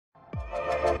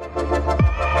Skip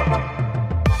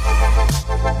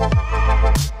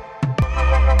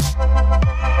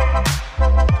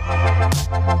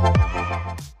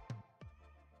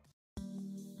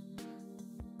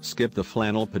the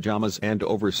flannel pajamas and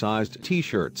oversized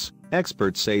t-shirts.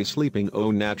 Experts say sleeping au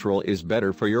natural is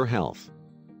better for your health.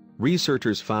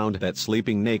 Researchers found that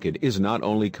sleeping naked is not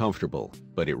only comfortable,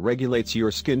 but it regulates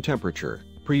your skin temperature,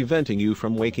 preventing you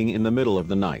from waking in the middle of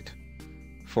the night.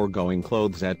 Foregoing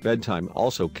clothes at bedtime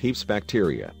also keeps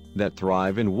bacteria that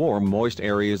thrive in warm, moist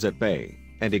areas at bay,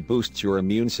 and it boosts your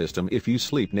immune system if you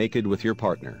sleep naked with your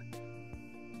partner.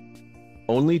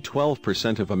 Only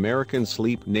 12% of Americans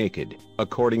sleep naked,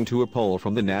 according to a poll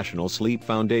from the National Sleep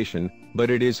Foundation, but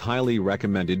it is highly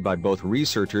recommended by both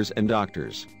researchers and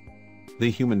doctors.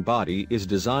 The human body is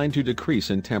designed to decrease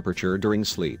in temperature during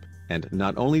sleep, and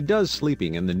not only does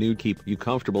sleeping in the nude keep you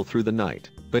comfortable through the night,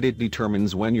 but it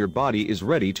determines when your body is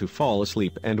ready to fall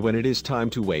asleep and when it is time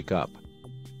to wake up.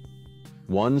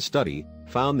 One study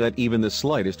found that even the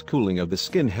slightest cooling of the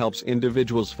skin helps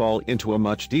individuals fall into a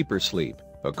much deeper sleep,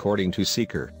 according to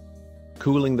Seeker.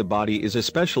 Cooling the body is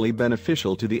especially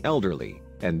beneficial to the elderly,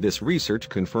 and this research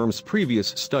confirms previous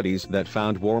studies that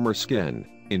found warmer skin,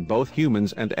 in both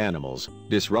humans and animals,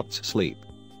 disrupts sleep.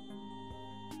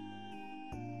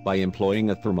 By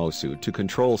employing a thermosuit to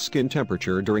control skin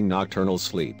temperature during nocturnal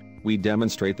sleep, we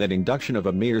demonstrate that induction of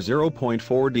a mere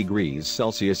 0.4 degrees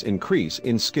Celsius increase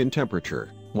in skin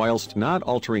temperature, whilst not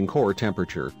altering core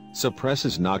temperature,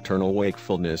 suppresses nocturnal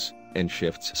wakefulness, and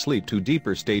shifts sleep to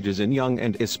deeper stages in young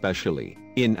and especially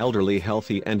in elderly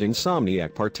healthy and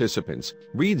insomniac participants,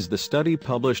 reads the study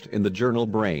published in the journal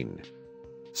Brain.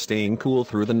 Staying cool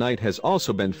through the night has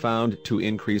also been found to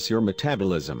increase your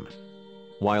metabolism.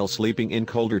 While sleeping in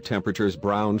colder temperatures,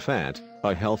 brown fat,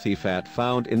 a healthy fat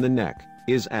found in the neck,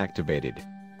 is activated.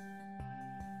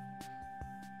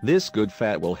 This good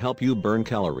fat will help you burn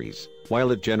calories, while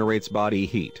it generates body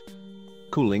heat.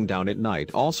 Cooling down at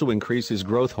night also increases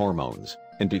growth hormones,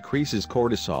 and decreases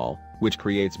cortisol, which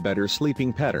creates better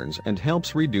sleeping patterns and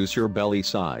helps reduce your belly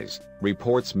size,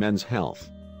 reports Men's Health.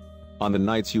 On the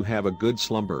nights you have a good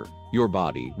slumber, your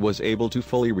body was able to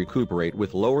fully recuperate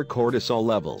with lower cortisol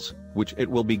levels, which it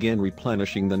will begin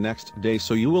replenishing the next day,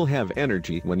 so you will have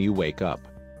energy when you wake up.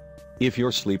 If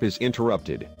your sleep is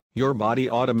interrupted, your body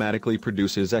automatically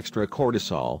produces extra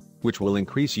cortisol, which will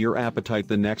increase your appetite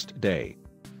the next day.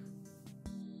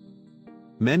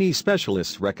 Many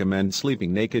specialists recommend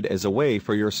sleeping naked as a way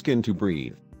for your skin to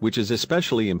breathe, which is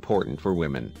especially important for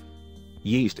women.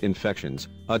 Yeast infections,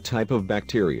 a type of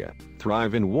bacteria,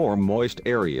 thrive in warm, moist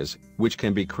areas, which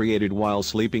can be created while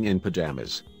sleeping in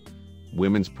pajamas.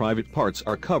 Women's private parts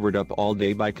are covered up all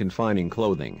day by confining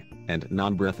clothing and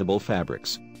non-breathable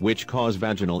fabrics, which cause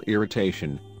vaginal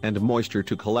irritation and moisture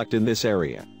to collect in this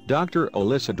area. Dr.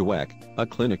 Alyssa Dweck, a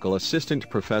clinical assistant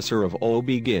professor of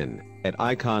OB-GYN at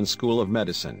Icahn School of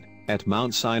Medicine at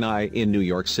Mount Sinai in New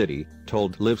York City,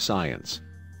 told Live Science.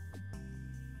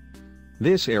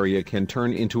 This area can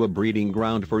turn into a breeding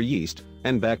ground for yeast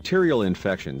and bacterial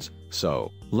infections,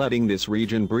 so letting this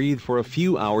region breathe for a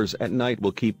few hours at night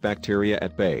will keep bacteria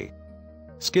at bay.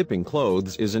 Skipping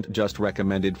clothes isn't just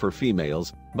recommended for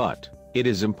females, but it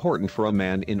is important for a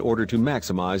man in order to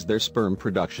maximize their sperm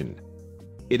production.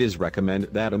 It is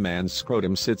recommended that a man's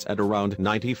scrotum sits at around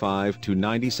 95 to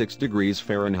 96 degrees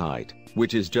Fahrenheit,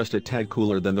 which is just a tad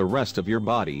cooler than the rest of your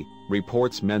body,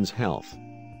 reports Men's Health.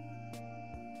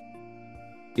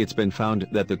 It's been found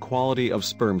that the quality of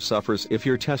sperm suffers if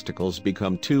your testicles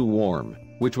become too warm,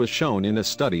 which was shown in a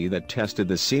study that tested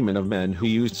the semen of men who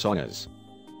used saunas.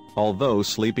 Although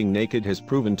sleeping naked has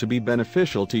proven to be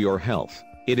beneficial to your health,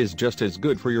 it is just as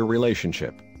good for your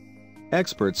relationship.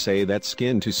 Experts say that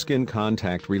skin-to-skin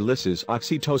contact releases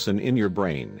oxytocin in your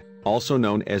brain, also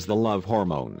known as the love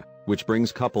hormone, which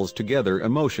brings couples together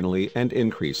emotionally and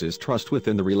increases trust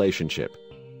within the relationship.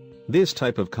 This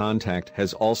type of contact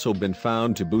has also been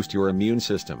found to boost your immune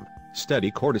system,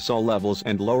 steady cortisol levels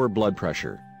and lower blood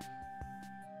pressure.